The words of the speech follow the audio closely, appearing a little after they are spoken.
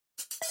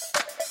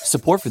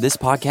Support for this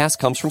podcast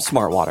comes from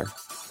Smartwater.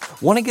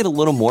 Want to get a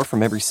little more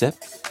from every sip?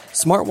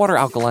 Smartwater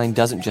Alkaline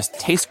doesn't just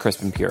taste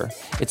crisp and pure,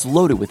 it's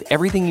loaded with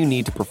everything you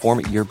need to perform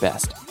at your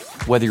best,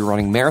 whether you're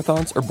running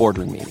marathons or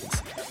boardroom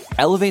meetings.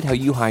 Elevate how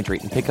you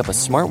hydrate and pick up a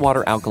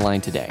Smartwater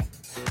Alkaline today.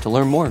 To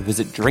learn more,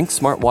 visit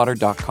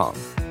drinksmartwater.com.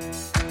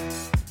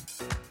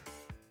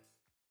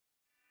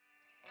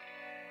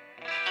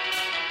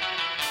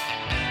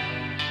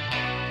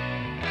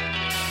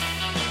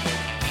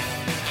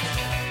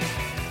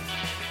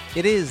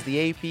 It is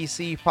the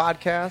APC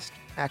podcast,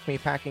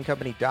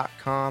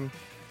 acmepackingcompany.com,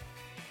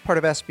 part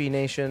of SB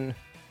Nation,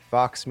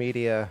 Vox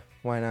Media.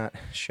 Why not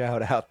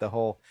shout out the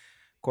whole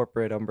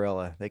corporate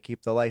umbrella? They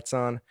keep the lights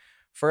on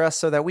for us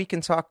so that we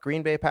can talk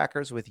Green Bay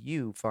Packers with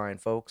you fine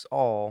folks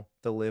all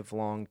the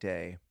livelong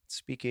day.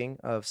 Speaking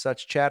of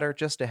such chatter,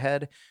 just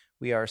ahead,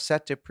 we are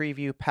set to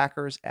preview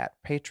Packers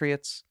at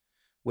Patriots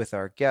with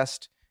our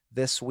guest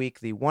this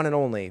week, the one and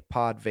only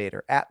Pod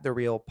Vader, at The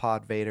Real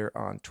Pod Vader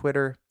on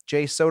Twitter.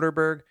 Jay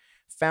Soderberg,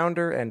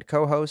 founder and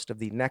co-host of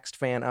the Next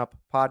Fan Up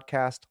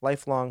podcast,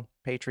 lifelong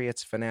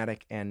Patriots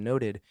fanatic, and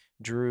noted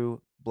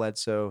Drew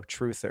Bledsoe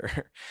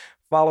truther.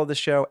 Follow the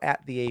show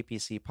at the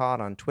APC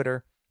Pod on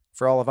Twitter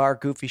for all of our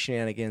goofy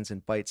shenanigans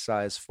in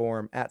bite-sized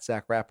form. At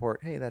Zach Rapport,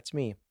 hey, that's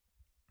me.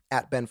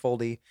 At Ben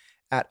Foldy,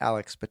 at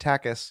Alex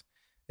Patakis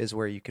is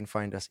where you can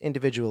find us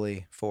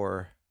individually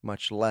for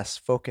much less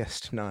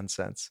focused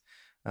nonsense.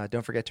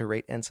 Don't forget to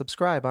rate and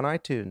subscribe on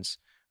iTunes.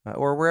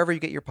 Or wherever you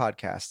get your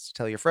podcasts.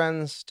 Tell your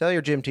friends, tell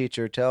your gym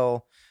teacher,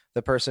 tell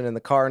the person in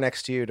the car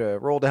next to you to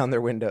roll down their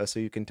window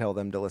so you can tell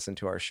them to listen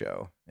to our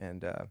show.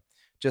 And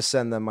just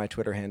send them my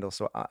Twitter handle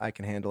so I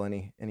can handle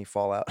any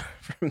fallout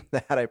from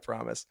that, I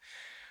promise.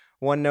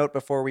 One note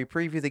before we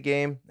preview the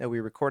game,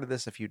 we recorded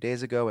this a few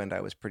days ago and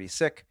I was pretty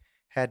sick.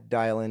 Had to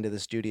dial into the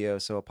studio,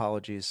 so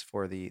apologies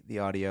for the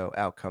audio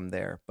outcome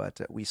there. But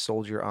we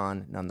soldier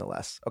on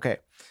nonetheless. Okay,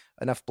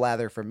 enough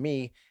blather from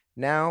me.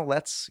 Now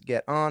let's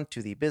get on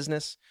to the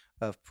business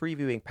of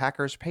previewing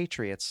Packers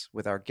Patriots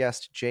with our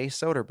guest Jay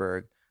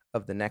Soderberg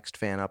of the Next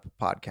Fan Up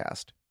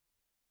podcast.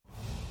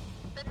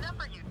 The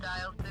number you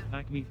dialed is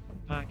Acme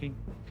Packing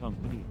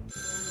Company.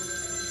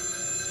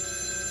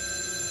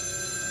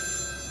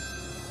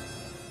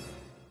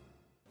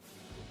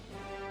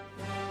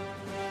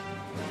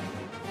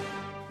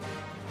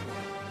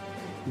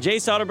 Jay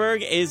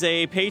Soderberg is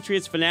a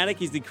Patriots fanatic.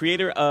 He's the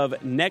creator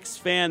of Next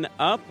Fan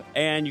Up,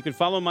 and you can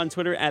follow him on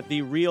Twitter at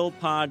The Real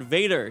Pod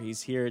Vader.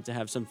 He's here to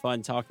have some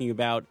fun talking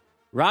about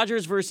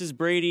Rodgers versus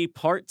Brady,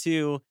 Part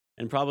 2,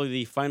 and probably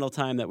the final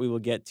time that we will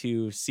get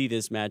to see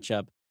this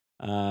matchup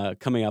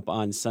coming up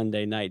on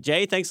Sunday night.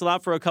 Jay, thanks a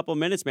lot for a couple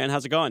minutes, man.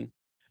 How's it going?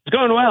 It's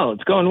going well.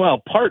 It's going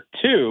well. Part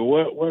 2.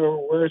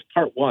 Where's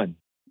Part 1?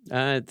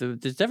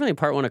 There's definitely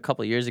Part 1 a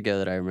couple years ago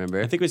that I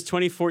remember. I think it was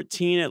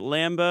 2014 at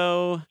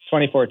Lambeau.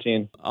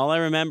 2014. All I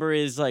remember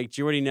is like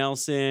Jordy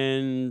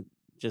Nelson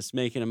just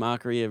making a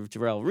mockery of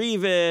Darrelle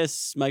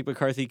Revis, Mike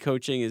McCarthy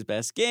coaching his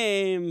best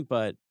game,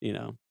 but you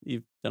know,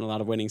 you've done a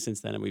lot of winning since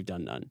then and we've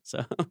done none.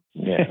 So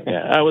yeah.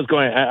 I was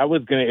going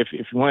if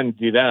you wanted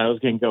to do that, I was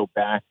going to go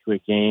back to a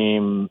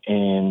game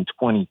in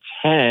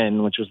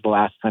 2010, which was the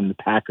last time the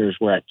Packers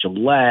were at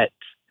Gillette.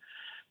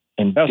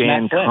 And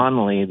Dan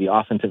Connolly, the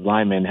offensive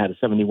lineman, had a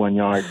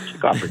 71-yard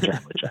kickoff return,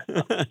 which I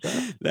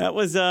thought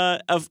was,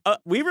 that was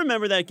we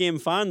remember that game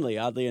fondly,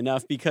 oddly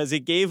enough, because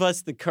it gave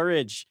us the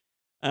courage.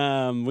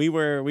 We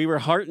were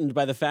heartened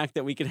by the fact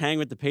that we could hang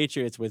with the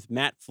Patriots with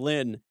Matt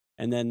Flynn,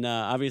 and then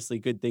obviously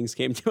good things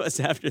came to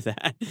us after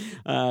that,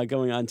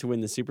 going on to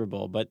win the Super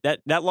Bowl. But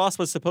that loss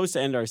was supposed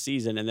to end our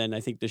season, and then I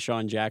think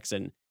Deshaun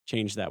Jackson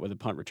changed that with a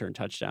punt return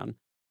touchdown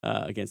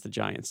against the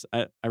Giants.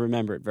 I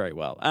remember it very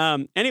well.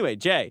 Anyway,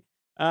 Jay.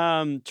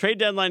 Trade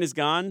deadline is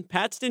gone.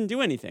 Pats didn't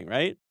do anything,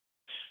 right?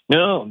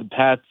 No, the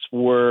Pats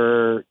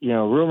were,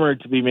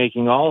 rumored to be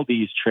making all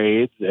these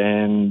trades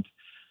and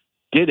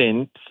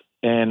didn't.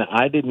 And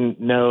I didn't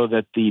know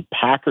that the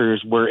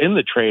Packers were in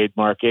the trade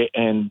market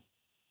and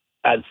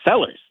as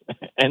sellers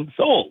and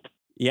sold.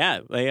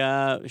 Yeah,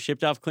 they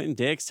shipped off Clinton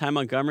Dix, Ty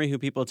Montgomery, who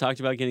people talked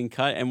about getting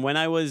cut. And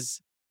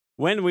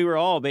when we were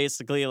all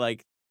basically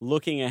like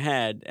looking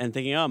ahead and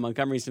thinking, oh,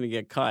 Montgomery's going to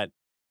get cut,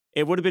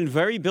 it would have been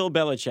very Bill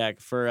Belichick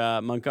for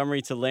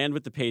Montgomery to land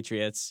with the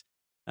Patriots,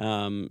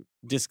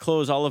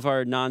 disclose all of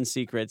our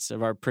non-secrets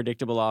of our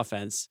predictable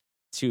offense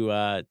to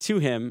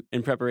him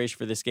in preparation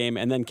for this game,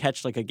 and then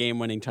catch like a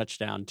game-winning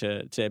touchdown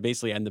to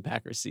basically end the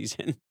Packers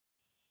season.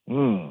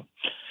 It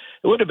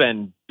would have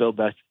been Bill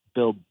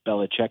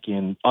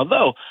Belichickian.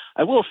 Although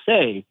I will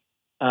say,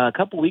 a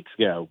couple weeks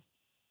ago,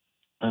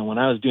 when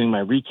I was doing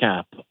my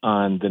recap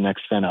on the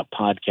Next Fan Up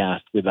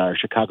podcast with our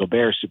Chicago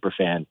Bears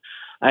superfan,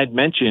 I had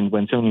mentioned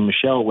when Sony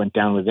Michel went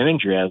down with an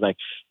injury, I was like,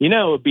 it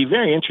would be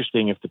very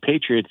interesting if the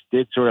Patriots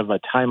did sort of a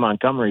Ty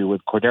Montgomery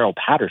with Cordero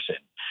Patterson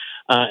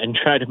and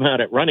tried him out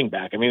at running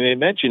back. I mean, they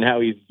mentioned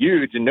how he's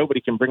huge and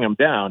nobody can bring him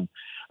down.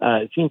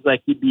 It seems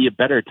like he'd be a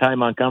better Ty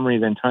Montgomery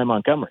than Ty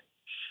Montgomery.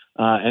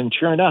 And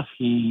sure enough,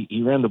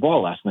 he ran the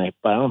ball last night,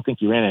 but I don't think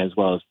he ran it as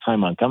well as Ty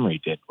Montgomery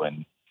did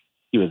when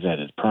he was at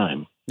his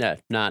prime. Yeah,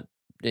 not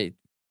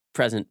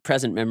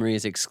present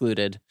memories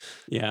excluded.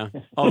 Yeah.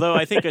 Although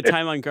I think a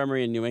Ty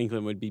Montgomery in New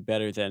England would be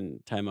better than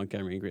Ty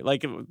Montgomery in Green.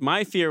 Like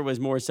my fear was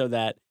more so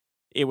that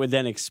it would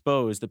then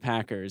expose the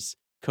Packers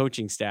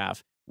coaching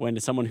staff when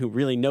someone who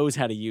really knows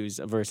how to use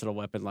a versatile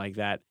weapon like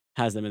that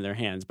has them in their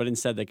hands. But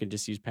instead they could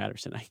just use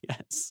Patterson, I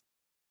guess.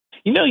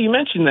 You know, you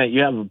mentioned that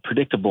you have a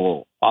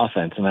predictable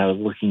offense, and I was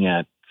looking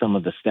at some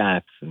of the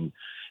stats, and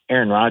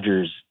Aaron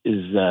Rodgers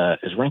is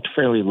ranked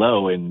fairly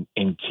low in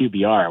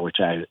QBR, which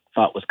I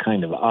thought was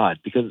kind of odd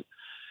because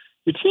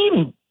your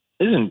team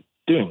isn't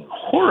doing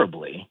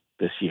horribly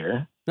this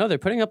year. No, they're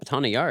putting up a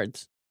ton of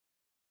yards.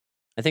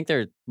 I think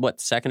they're,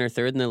 second or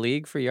third in the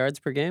league for yards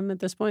per game at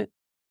this point?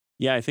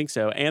 Yeah, I think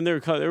so. And they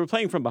were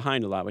playing from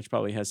behind a lot, which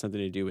probably has something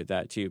to do with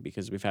that too,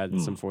 because we've had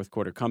some fourth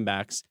quarter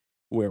comebacks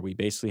where we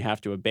basically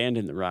have to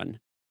abandon the run,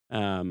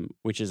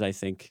 which is, I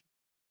think,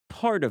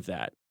 part of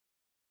that.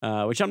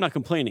 Which I'm not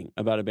complaining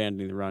about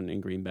abandoning the run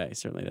in Green Bay.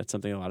 Certainly, that's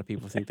something a lot of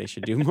people think they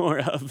should do more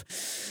of.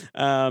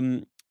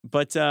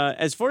 But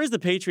as far as the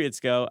Patriots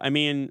go, I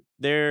mean,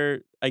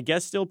 they're, I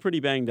guess, still pretty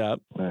banged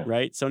up,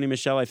 right? Sony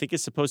Michel, I think,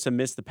 is supposed to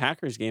miss the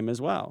Packers game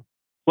as well.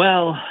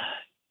 Well,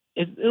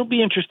 it'll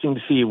be interesting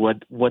to see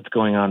what's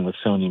going on with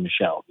Sony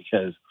Michel,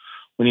 because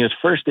when he was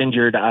first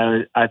injured,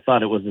 I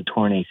thought it was a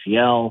torn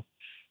ACL.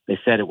 They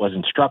said it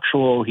wasn't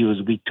structural. He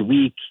was week to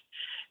week.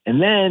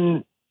 And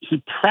then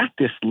he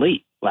practiced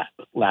late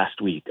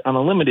last week on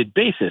a limited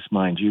basis,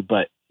 mind you,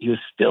 but he was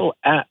still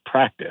at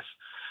practice.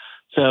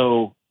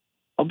 So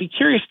I'll be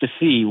curious to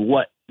see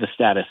what the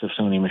status of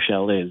Sony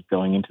Michel is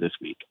going into this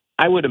week.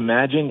 I would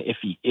imagine if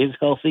he is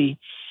healthy,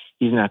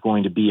 he's not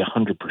going to be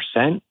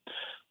 100%.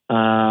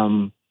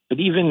 But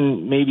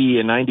even maybe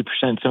a 90%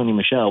 Sony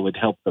Michel would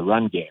help the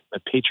run game. The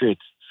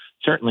Patriots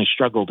certainly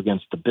struggled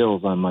against the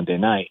Bills on Monday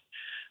night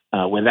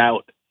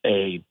without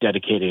a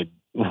dedicated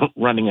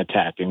running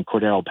attack. And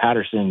Cordell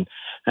Patterson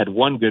had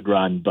one good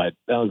run, but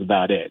that was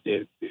about it.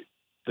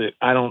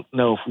 I don't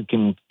know if we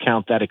can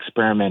count that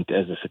experiment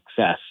as a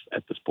success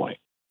at this point.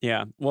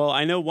 Yeah. Well,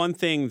 I know one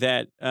thing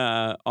that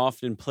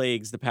often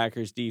plagues the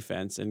Packers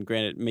defense, and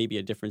granted, maybe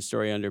a different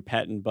story under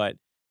Pettin, but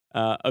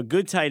a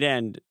good tight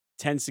end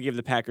tends to give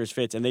the Packers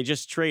fits, and they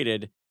just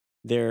traded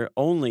their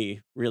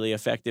only really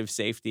effective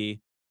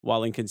safety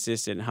while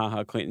inconsistent,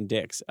 Clinton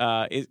Dix.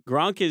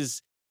 Gronk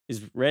is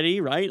ready,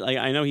 right? Like,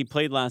 I know he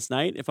played last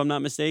night, if I'm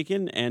not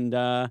mistaken, and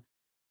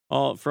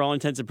for all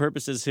intents and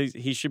purposes,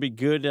 he should be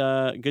good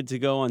to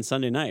go on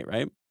Sunday night,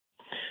 right?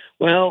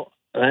 Well,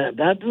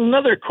 that's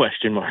another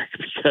question mark,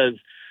 because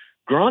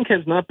Gronk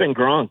has not been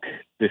Gronk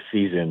this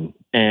season,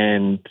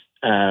 and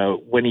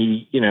when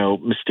he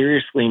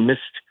mysteriously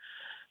missed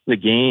the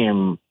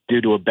game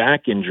due to a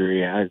back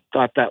injury, I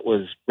thought that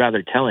was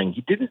rather telling.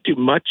 He didn't do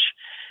much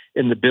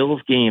in the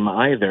Bills game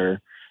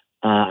either.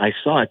 I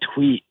saw a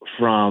tweet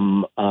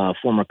from a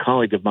former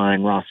colleague of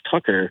mine, Ross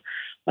Tucker,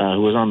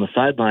 who was on the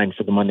sideline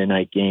for the Monday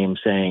night game,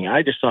 saying,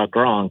 I just saw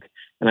Gronk,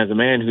 and as a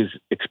man who's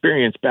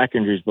experienced back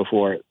injuries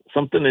before,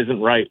 something isn't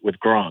right with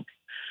Gronk.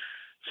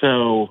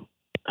 So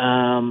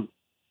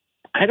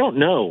I don't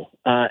know.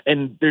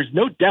 And there's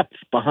no depth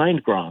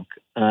behind Gronk.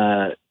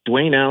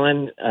 Dwayne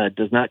Allen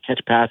does not catch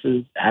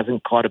passes,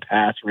 hasn't caught a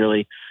pass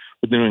really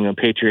with the New England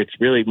Patriots,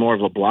 really more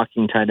of a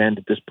blocking tight end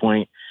at this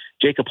point.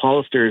 Jacob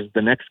Hollister is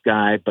the next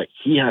guy, but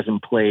he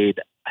hasn't played,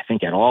 I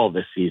think, at all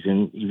this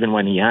season. Even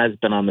when he has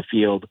been on the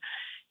field,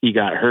 he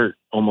got hurt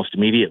almost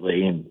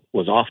immediately and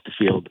was off the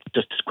field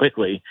just as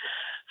quickly.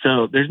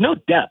 So there's no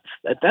depth.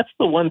 That's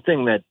the one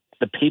thing that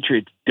the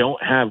Patriots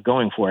don't have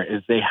going for it,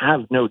 is they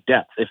have no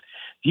depth. If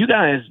you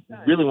guys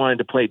really wanted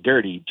to play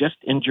dirty, just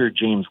injure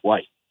James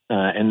White,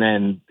 and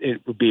then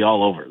it would be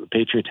all over. The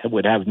Patriots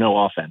would have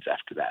no offense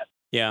after that.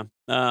 Yeah.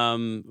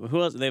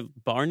 Who else? They have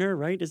Barner,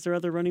 right? Is there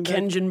other running back?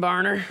 Kenjon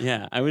Barner.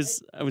 Yeah. I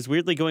was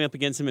weirdly going up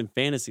against him in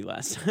fantasy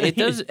last night. It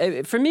does.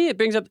 For me, it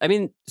brings up,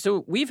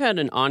 so we've had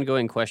an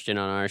ongoing question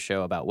on our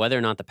show about whether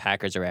or not the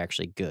Packers are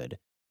actually good.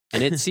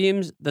 And it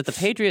seems that the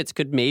Patriots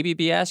could maybe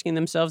be asking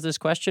themselves this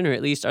question, or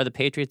at least, are the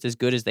Patriots as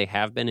good as they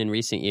have been in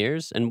recent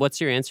years? And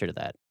what's your answer to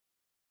that?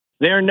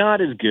 They're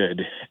not as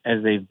good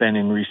as they've been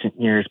in recent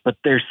years, but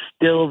they're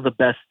still the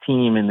best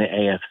team in the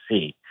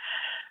AFC.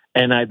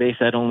 And I base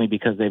that only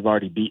because they've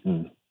already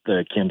beaten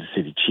the Kansas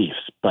City Chiefs.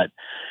 But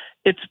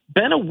it's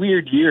been a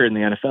weird year in the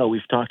NFL.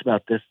 We've talked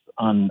about this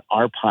on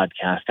our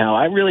podcast, how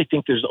I really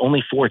think there's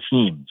only four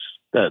teams.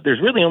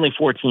 There's really only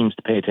four teams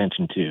to pay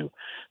attention to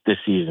this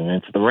season.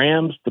 It's the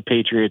Rams, the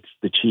Patriots,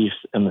 the Chiefs,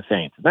 and the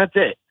Saints. That's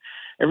it.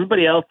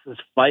 Everybody else is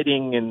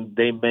fighting, and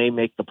they may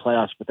make the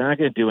playoffs, but they're not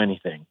going to do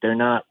anything. They're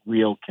not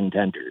real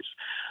contenders.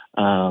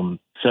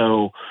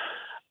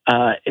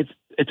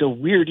 It's a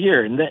weird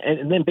year.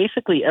 And then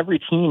basically every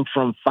team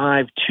from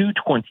 5 to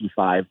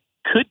 25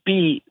 could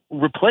be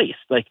replaced.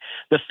 Like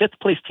the 5th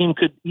place team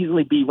could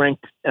easily be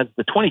ranked as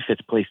the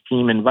 25th place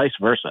team and vice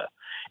versa.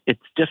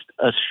 It's just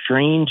a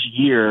strange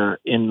year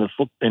in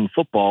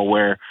football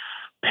where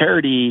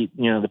parity,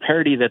 the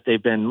parity that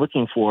they've been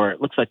looking for,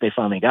 it looks like they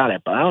finally got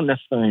it, but I don't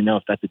necessarily know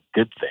if that's a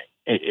good thing.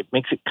 it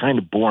makes it kind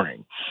of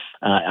boring.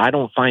 I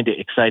don't find it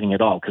exciting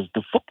at all because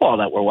the football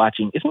that we're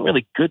watching isn't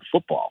really good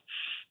football.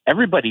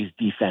 Everybody's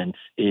defense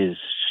is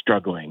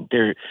struggling.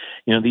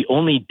 The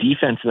only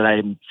defense that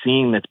I'm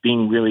seeing that's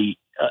being really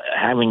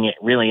having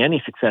really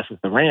any success is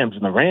the Rams,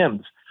 and the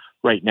Rams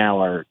right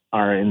now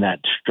are in that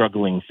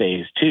struggling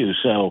phase too.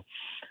 So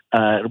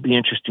it'll be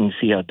interesting to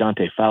see how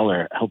Dante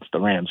Fowler helps the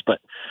Rams. But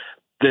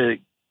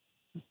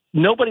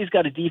nobody's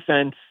got a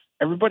defense.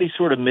 Everybody's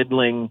sort of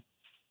middling.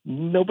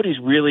 Nobody's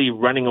really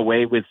running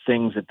away with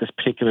things at this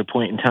particular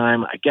point in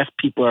time. I guess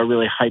people are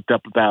really hyped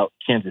up about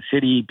Kansas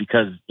City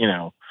because,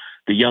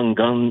 the young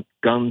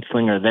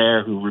gunslinger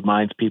there who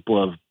reminds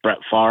people of Brett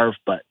Favre.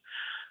 But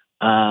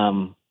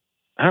I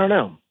don't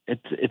know.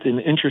 It's an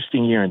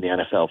interesting year in the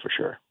NFL for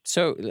sure.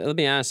 So let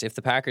me ask, if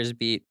the Packers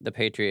beat the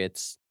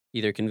Patriots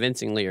either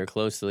convincingly or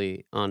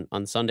closely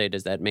on Sunday,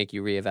 does that make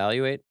you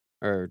reevaluate,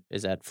 or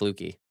is that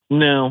fluky?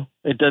 No,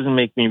 it doesn't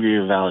make me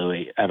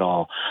reevaluate at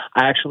all.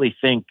 I actually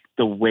think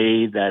the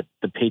way that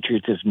the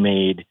Patriots have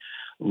made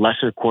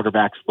lesser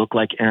quarterbacks look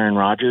like Aaron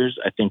Rodgers,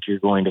 I think you're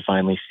going to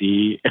finally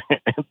see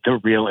the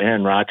real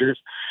Aaron Rodgers.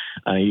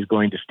 He's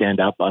going to stand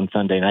up on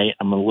Sunday night.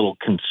 I'm a little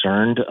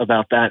concerned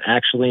about that,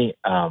 actually.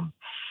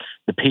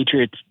 The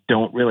Patriots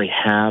don't really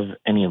have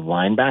any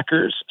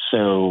linebackers,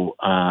 so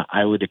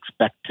I would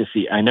expect to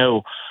see. I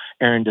know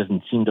Aaron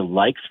doesn't seem to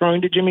like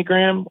throwing to Jimmy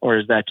Graham, or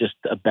is that just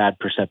a bad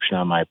perception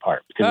on my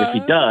part? Because if he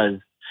does,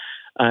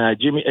 I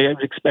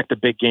would expect a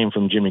big game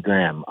from Jimmy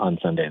Graham on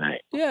Sunday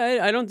night. Yeah,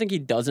 I don't think he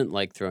doesn't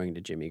like throwing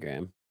to Jimmy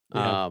Graham.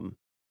 Yeah.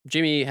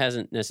 Jimmy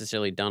hasn't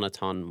necessarily done a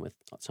ton with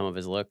some of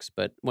his looks,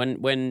 but when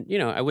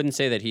I wouldn't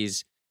say that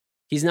he's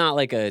not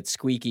like a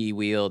squeaky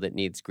wheel that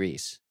needs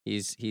grease.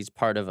 He's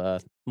part of a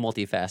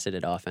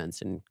multifaceted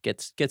offense and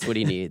gets what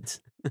he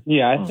needs.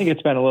 Yeah, I think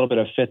it's been a little bit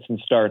of fits and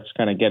starts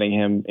kind of getting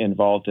him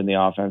involved in the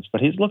offense,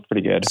 but he's looked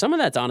pretty good. Some of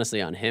that's honestly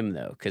on him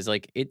though, because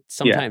like it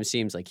sometimes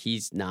seems like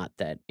he's not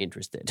that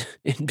interested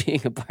in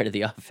being a part of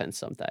the offense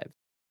sometimes.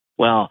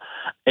 Well,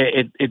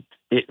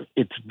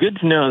 it's good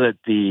to know that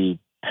the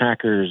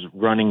Packers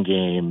running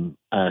game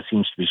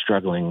seems to be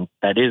struggling.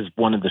 That is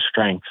one of the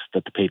strengths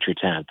that the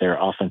Patriots have. Their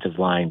offensive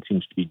line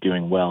seems to be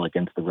doing well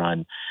against the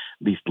run,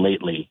 at least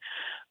lately.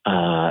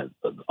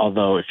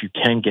 Although if you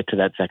can get to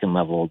that second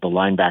level, the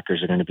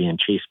linebackers are going to be in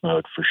chase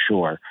mode for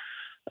sure.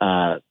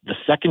 The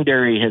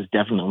secondary has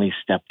definitely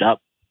stepped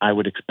up. I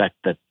would expect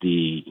that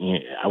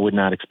I would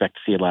not expect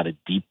to see a lot of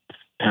deep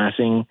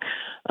passing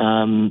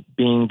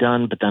being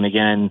done. But then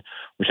again,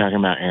 we're talking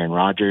about Aaron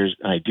Rodgers.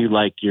 I do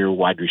like your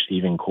wide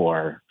receiving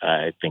core.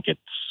 I think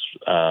it's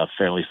a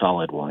fairly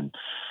solid one.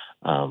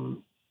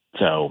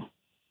 So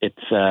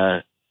it's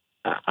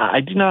I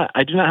do not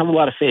have a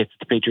lot of faith that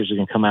the Patriots are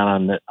going to come out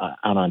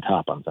on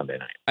top on Sunday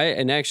night.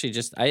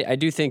 I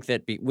do think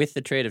that with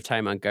the trade of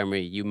Ty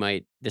Montgomery,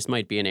 this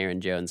might be an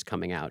Aaron Jones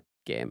coming out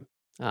game,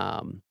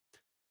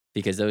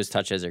 because those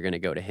touches are going to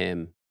go to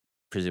him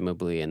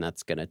presumably, and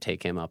that's going to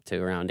take him up to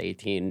around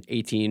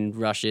 18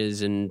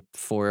 rushes and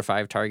 4 or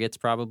 5 targets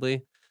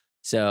probably.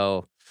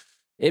 So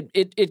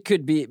it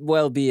could be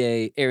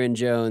a Aaron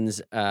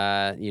Jones,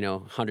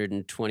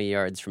 120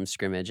 yards from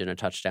scrimmage and a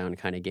touchdown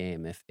kind of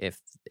game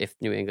if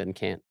New England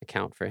can't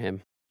account for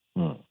him.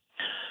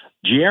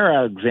 Jair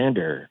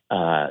Alexander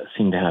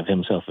seemed to have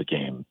himself a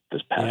game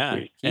this past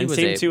week. He was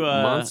a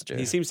monster.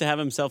 He seems to have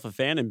himself a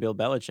fan in Bill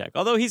Belichick,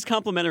 although he's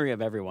complimentary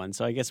of everyone,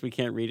 so I guess we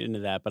can't read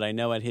into that. But I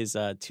know at his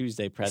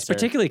Tuesday presser, he's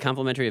particularly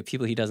complimentary of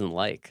people he doesn't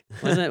like.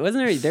 Wasn't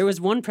there? There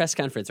was one press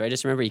conference where I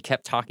just remember he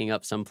kept talking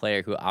up some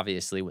player who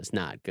obviously was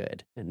not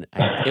good, and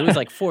it was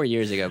like 4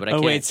 years ago. But I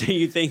can't. Wait, so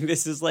you think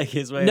this is like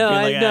his way? No,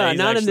 of being like,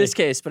 not in this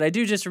case. But I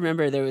do just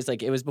remember there was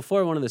it was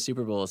before one of the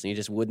Super Bowls, and he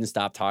just wouldn't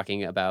stop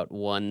talking about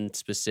one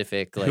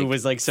specific who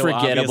was like so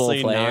forgettable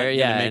obviously player.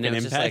 Yeah, and it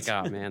was impact. just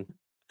like, oh man.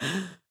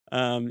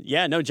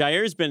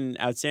 Jair's been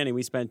outstanding.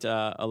 We spent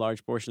a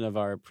large portion of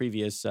our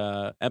previous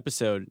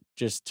episode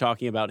just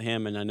talking about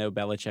him, and I know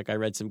Belichick. I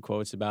read some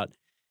quotes about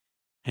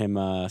him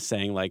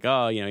saying like,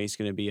 he's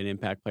going to be an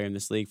impact player in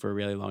this league for a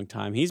really long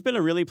time. He's been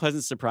a really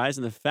pleasant surprise,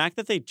 and the fact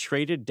that they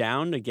traded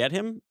down to get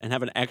him and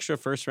have an extra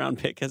first-round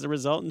pick as a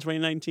result in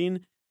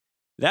 2019,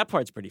 that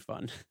part's pretty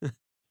fun.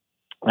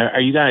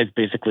 Are you guys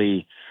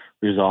basically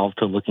resolved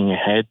to looking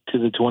ahead to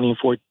the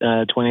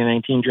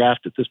 2019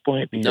 draft at this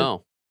point? Because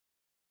No.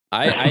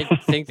 I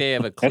think they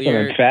have a That's an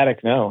clear.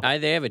 emphatic no.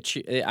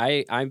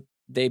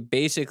 They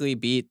basically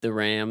beat the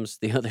Rams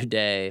the other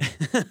day.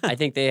 I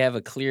think they have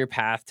a clear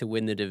path to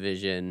win the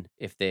division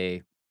if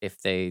they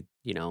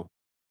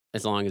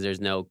as long as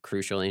there's no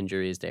crucial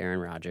injuries to Aaron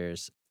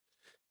Rodgers.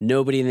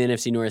 Nobody in the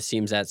NFC North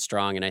seems that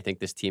strong, and I think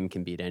this team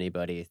can beat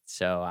anybody.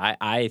 So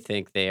I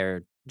think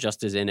they're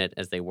just as in it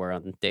as they were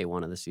on day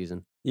one of the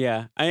season.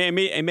 Yeah,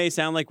 it may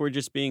sound like we're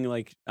just being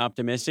like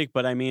optimistic,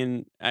 but I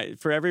mean,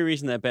 for every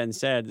reason that Ben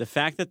said, the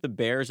fact that the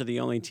Bears are the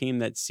only team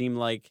that seem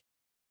like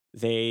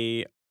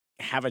they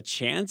have a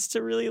chance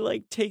to really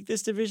like take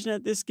this division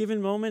at this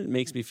given moment. It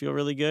makes me feel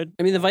really good.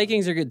 I mean, the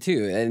Vikings are good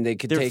too, and they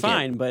could They're take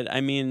fine, it. but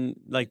I mean,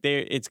 like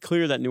it's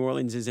clear that New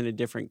Orleans is in a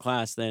different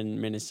class than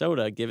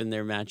Minnesota, given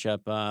their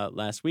matchup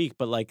last week.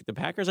 But like the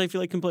Packers, I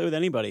feel like can play with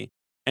anybody.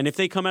 And if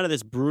they come out of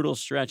this brutal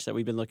stretch that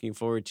we've been looking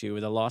forward to,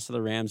 with a loss of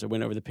the Rams, a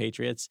win over the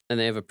Patriots, And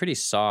they have a pretty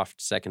soft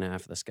second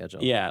half of the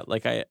schedule. yeah,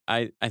 like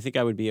I think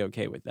I would be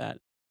okay with that.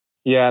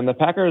 Yeah, and the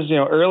Packers,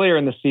 earlier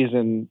in the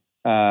season,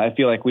 I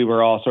feel like we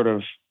were all sort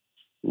of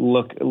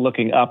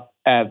looking up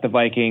at the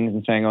Vikings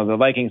and saying, "Oh, the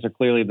Vikings are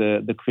clearly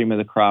the cream of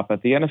the crop."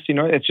 At the NFC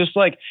North, it's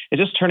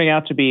just turning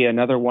out to be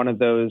another one of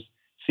those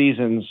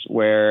seasons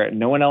where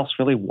no one else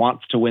really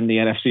wants to win the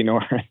NFC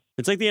North.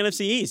 It's like the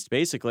NFC East,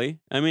 basically.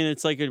 I mean,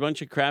 it's like a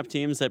bunch of crap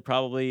teams that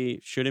probably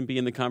shouldn't be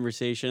in the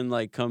conversation,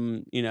 like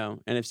come,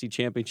 NFC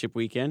Championship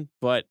weekend.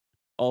 But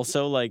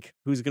also, like,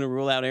 who's going to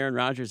rule out Aaron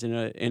Rodgers in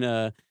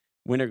a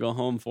win or go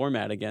home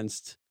format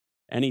against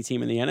any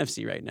team in the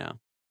NFC right now?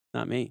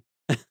 Not me.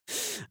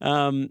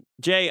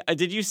 Jay,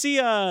 did you see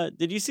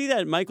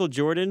that Michael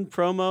Jordan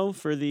promo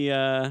for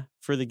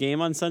the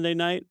game on Sunday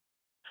night?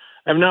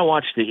 I've not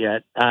watched it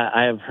yet.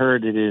 I have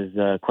heard it is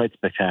quite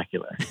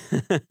spectacular.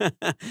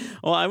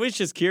 Well, I was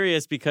just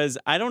curious because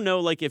I don't know,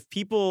 like if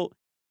people,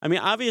 I mean,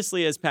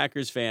 obviously as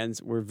Packers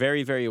fans, we're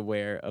very, very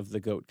aware of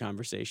the GOAT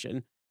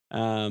conversation.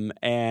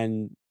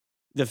 And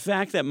the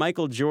fact that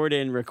Michael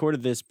Jordan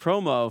recorded this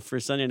promo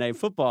for Sunday Night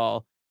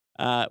Football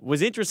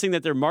was interesting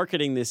that they're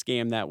marketing this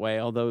game that way.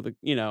 Although,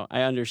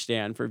 I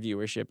understand for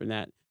viewership and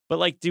that. But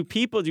like, do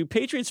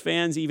Patriots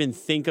fans even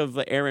think of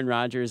Aaron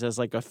Rodgers as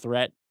like a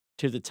threat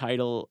to the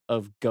title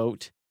of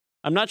GOAT?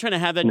 I'm not trying to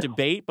have that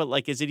debate, but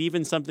like, is it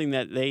even something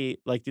that they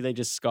like? Do they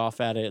just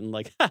scoff at it and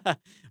like,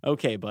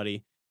 okay,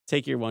 buddy,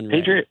 take your one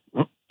ring?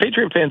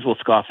 Patriot fans will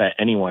scoff at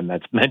anyone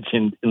that's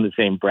mentioned in the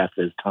same breath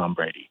as Tom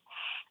Brady.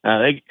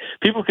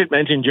 People could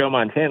mention Joe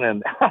Montana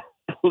and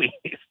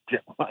please, Joe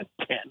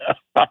Montana.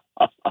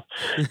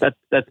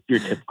 that's your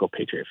typical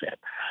Patriot fan.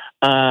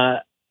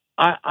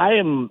 I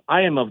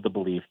am of the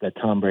belief that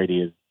Tom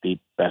Brady is the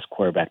best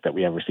quarterback that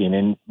we ever seen.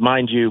 And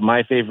mind you,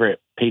 my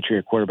favorite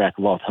Patriot quarterback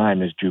of all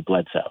time is Drew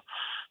Bledsoe.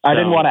 I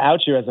didn't want to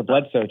out you as a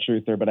Bledsoe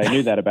truther, but I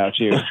knew that about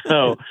you.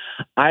 So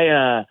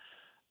I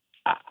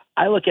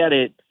look at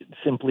it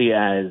simply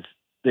as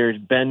there's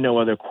been no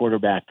other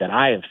quarterback that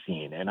I have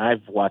seen. And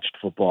I've watched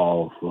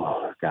football,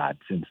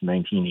 since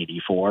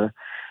 1984.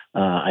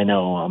 I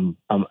know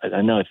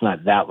it's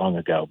not that long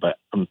ago, but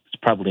it's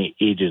probably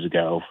ages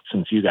ago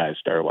since you guys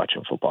started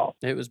watching football.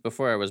 It was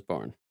before I was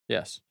born.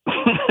 Yes.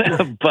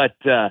 But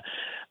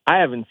I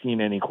haven't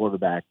seen any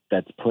quarterback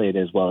that's played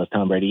as well as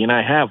Tom Brady. And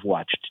I have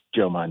watched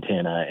Joe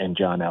Montana and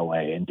John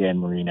Elway and Dan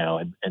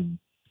Marino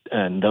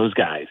and those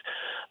guys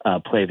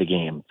play the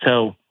game.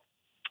 So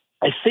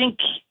I think,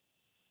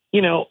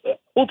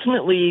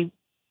 ultimately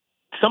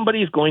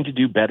somebody's going to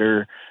do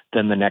better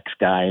than the next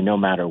guy, no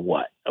matter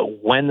what.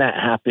 When that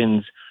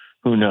happens,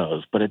 who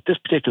knows? But at this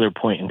particular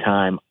point in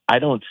time, I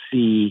don't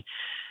see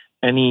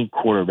any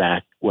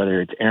quarterback,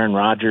 whether it's Aaron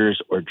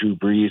Rodgers or Drew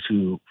Brees,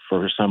 who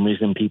for some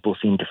reason people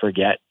seem to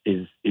forget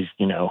is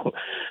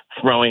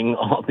throwing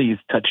all these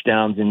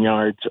touchdowns and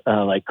yards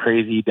like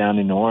crazy down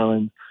in New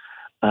Orleans.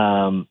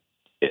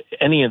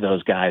 Any of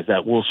those guys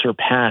that will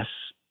surpass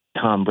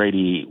Tom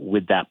Brady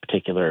with that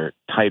particular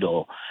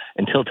title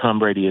until Tom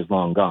Brady is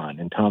long gone.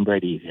 And Tom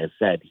Brady has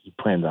said he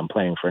plans on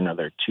playing for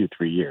another 2-3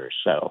 years.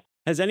 So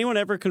has anyone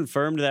ever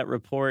confirmed that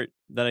report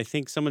that I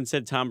think someone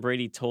said Tom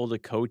Brady told a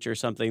coach or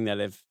something that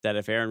if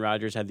Aaron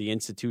Rodgers had the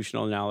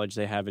institutional knowledge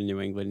they have in New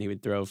England, he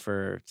would throw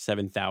for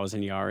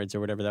 7,000 yards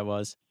or whatever that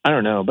was? I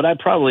don't know, but I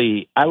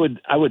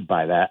would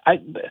buy that.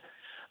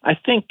 I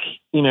think,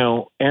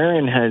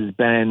 Aaron has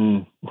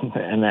been,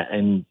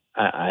 and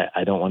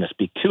I don't want to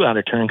speak too out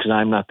of turn because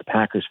I'm not the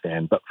Packers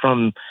fan, but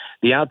from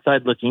the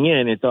outside looking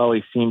in, it's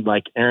always seemed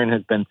like Aaron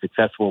has been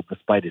successful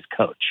despite his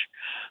coach.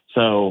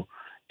 So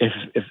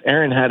if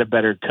Aaron had a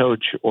better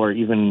coach or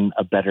even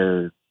a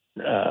better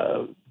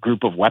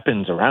group of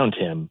weapons around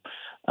him,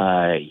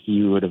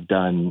 he would have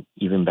done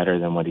even better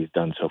than what he's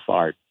done so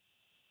far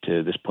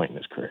to this point in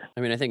his career.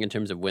 I mean, I think in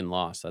terms of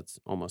win-loss, that's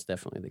almost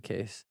definitely the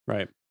case.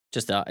 Right.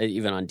 Just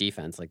even on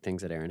defense, like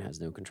things that Aaron has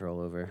no control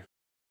over.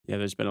 Yeah,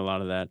 there's been a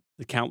lot of that.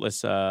 The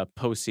countless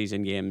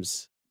postseason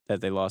games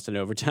that they lost in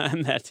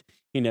overtime that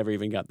he never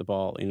even got the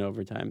ball in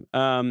overtime.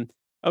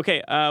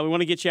 Okay, we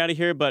want to get you out of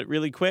here, but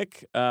really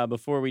quick,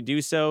 before we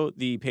do so,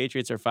 the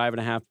Patriots are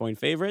 5.5-point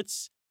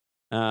favorites.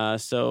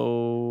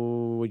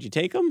 So would you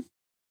take them?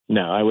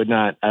 No, I would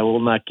not. I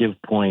will not give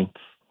points,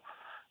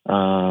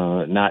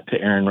 not to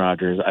Aaron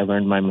Rodgers. I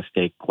learned my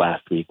mistake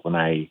last week when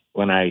I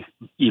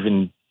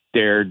even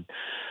dared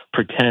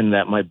pretend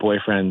that my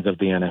boyfriends of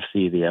the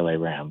NFC, the LA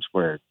Rams,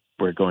 were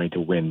going to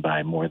win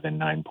by more than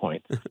 9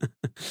 points.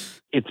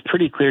 It's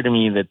pretty clear to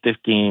me that this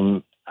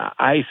game,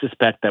 I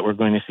suspect that we're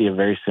going to see a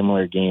very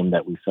similar game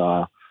that we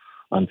saw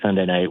on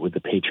Sunday night with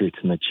the Patriots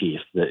and the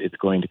Chiefs. That it's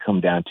going to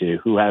come down to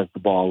who has the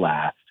ball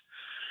last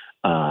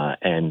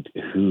and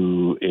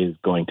who is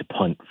going to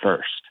punt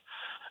first.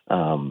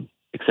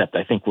 except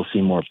I think we'll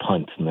see more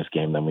punts in this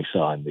game than we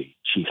saw in the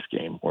Chiefs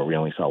game, where we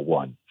only saw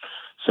one.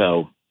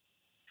 So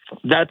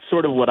that's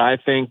sort of what I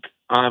think.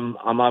 I'm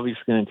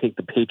obviously going to take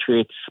the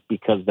Patriots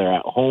because they're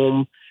at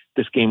home.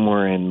 This game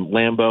we're in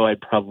Lambeau,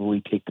 I'd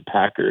probably take the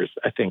Packers.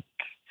 I think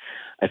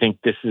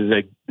this is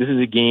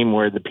a game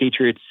where the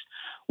Patriots'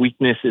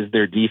 weakness is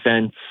their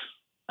defense,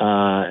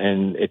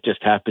 and it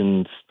just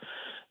happens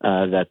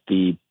that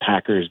the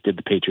Packers did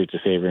the Patriots a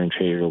favor and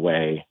traded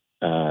away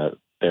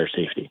their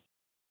safety.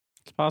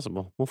 It's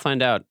possible. We'll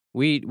find out.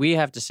 We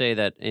have to say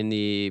that in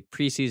the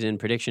preseason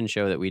prediction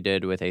show that we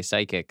did with a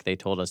psychic, they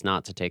told us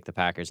not to take the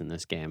Packers in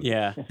this game.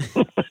 Yeah.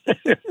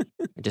 I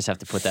just have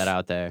to put that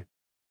out there.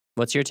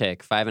 What's your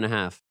take?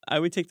 5.5. I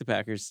would take the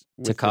Packers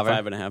with To cover?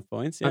 the 5.5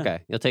 points. Yeah. Okay,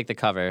 you'll take the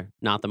cover,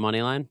 not the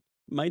money line.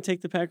 Might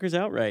take the Packers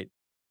outright.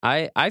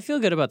 I feel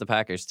good about the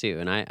Packers too,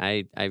 and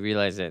I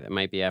realize that it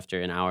might be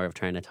after an hour of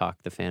trying to talk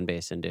the fan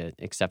base into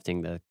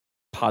accepting the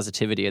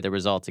positivity of the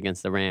results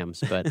against the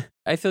Rams, but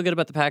I feel good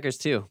about the Packers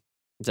too.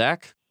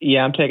 Zach?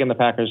 Yeah, I'm taking the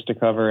Packers to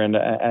cover, and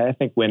I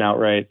think win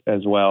outright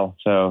as well.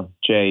 So,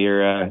 Jay,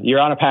 you're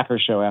on a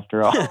Packers show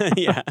after all.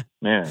 Yeah.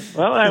 Man,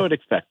 well, I would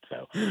expect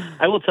so.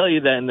 I will tell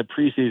you that in the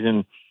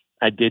preseason,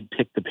 I did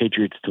pick the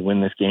Patriots to win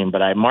this game,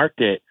 but I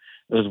marked it.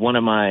 It was one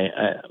of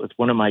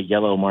my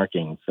yellow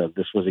markings. So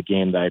this was a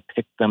game that I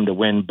picked them to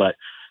win, but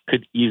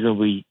could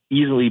easily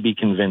be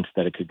convinced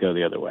that it could go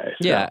the other way.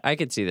 So. Yeah, I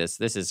could see this.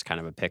 This is kind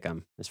of a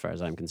pick-em as far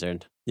as I'm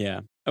concerned.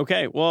 Yeah.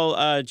 Okay.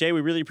 Well, Jay, we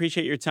really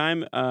appreciate your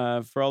time.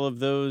 For all of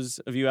those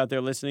of you out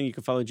there listening, you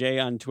can follow Jay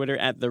on Twitter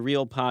at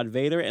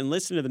 @TheRealPodVader and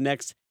listen to the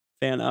next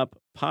Fan Up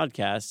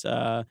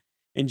podcast.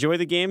 Enjoy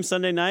the game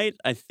Sunday night.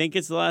 I think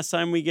it's the last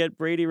time we get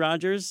Brady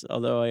Rodgers,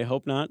 although I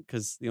hope not,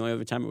 because the only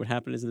other time it would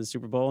happen is in the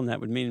Super Bowl, and that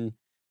would mean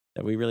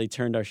that we really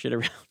turned our shit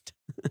around.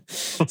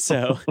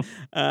 So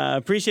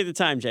appreciate the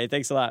time, Jay.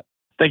 Thanks a lot.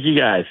 Thank you,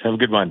 guys. Have a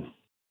good one.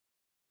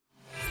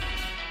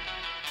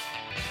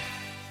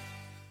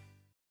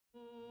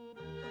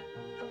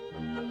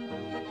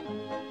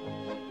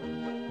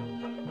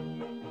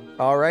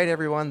 All right,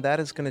 everyone, that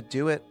is going to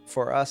do it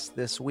for us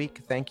this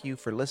week. Thank you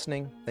for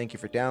listening. Thank you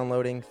for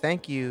downloading.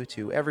 Thank you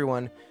to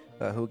everyone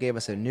who gave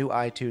us a new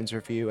iTunes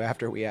review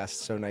after we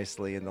asked so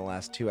nicely in the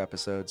last 2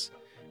 episodes.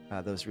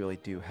 Those really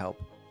do help.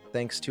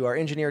 Thanks to our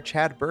engineer,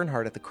 Chad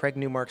Bernhardt at the Craig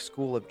Newmark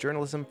School of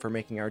Journalism for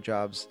making our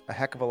jobs a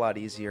heck of a lot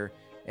easier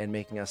and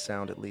making us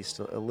sound at least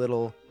a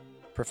little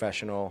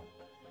professional.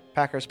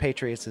 Packers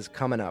Patriots is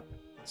coming up,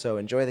 so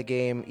enjoy the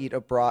game, eat a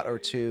brat or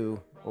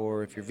two,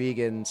 or if you're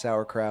vegan,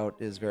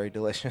 sauerkraut is very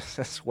delicious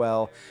as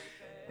well.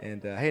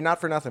 And hey, not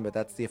for nothing, but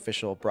that's the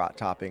official brat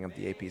topping of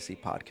the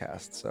APC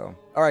podcast. So,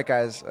 all right,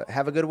 guys,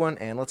 have a good one,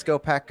 and let's go,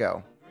 Pack,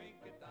 go.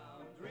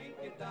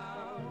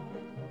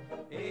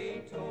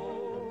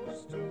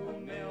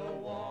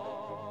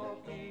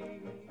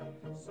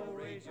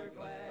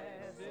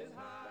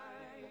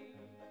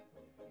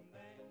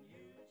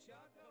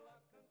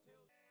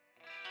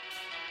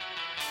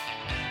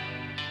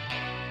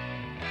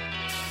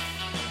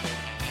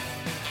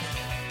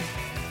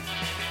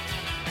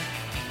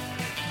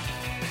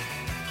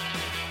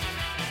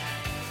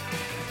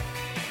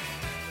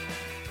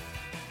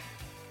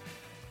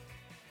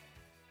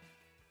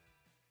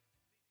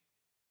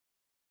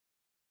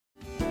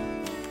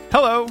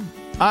 Hello,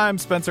 I'm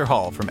Spencer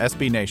Hall from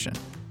SB Nation,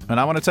 and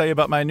I want to tell you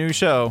about my new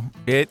show,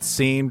 It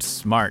Seemed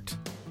Smart.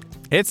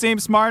 It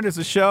Seemed Smart is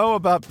a show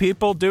about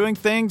people doing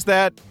things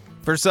that,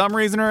 for some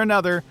reason or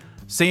another,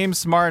 seem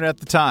smart at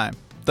the time.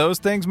 Those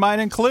things might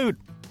include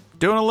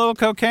doing a little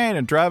cocaine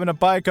and driving a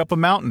bike up a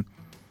mountain.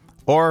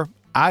 Or,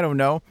 I don't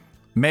know,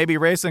 maybe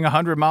racing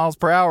 100 miles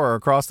per hour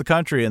across the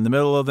country in the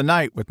middle of the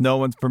night with no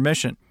one's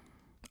permission.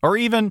 Or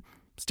even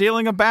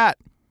stealing a bat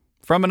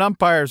from an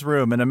umpire's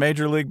room in a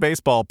Major League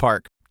Baseball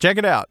park. Check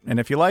it out, and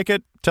if you like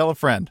it, tell a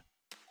friend.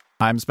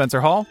 I'm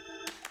Spencer Hall.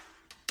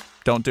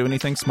 Don't do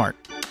anything smart.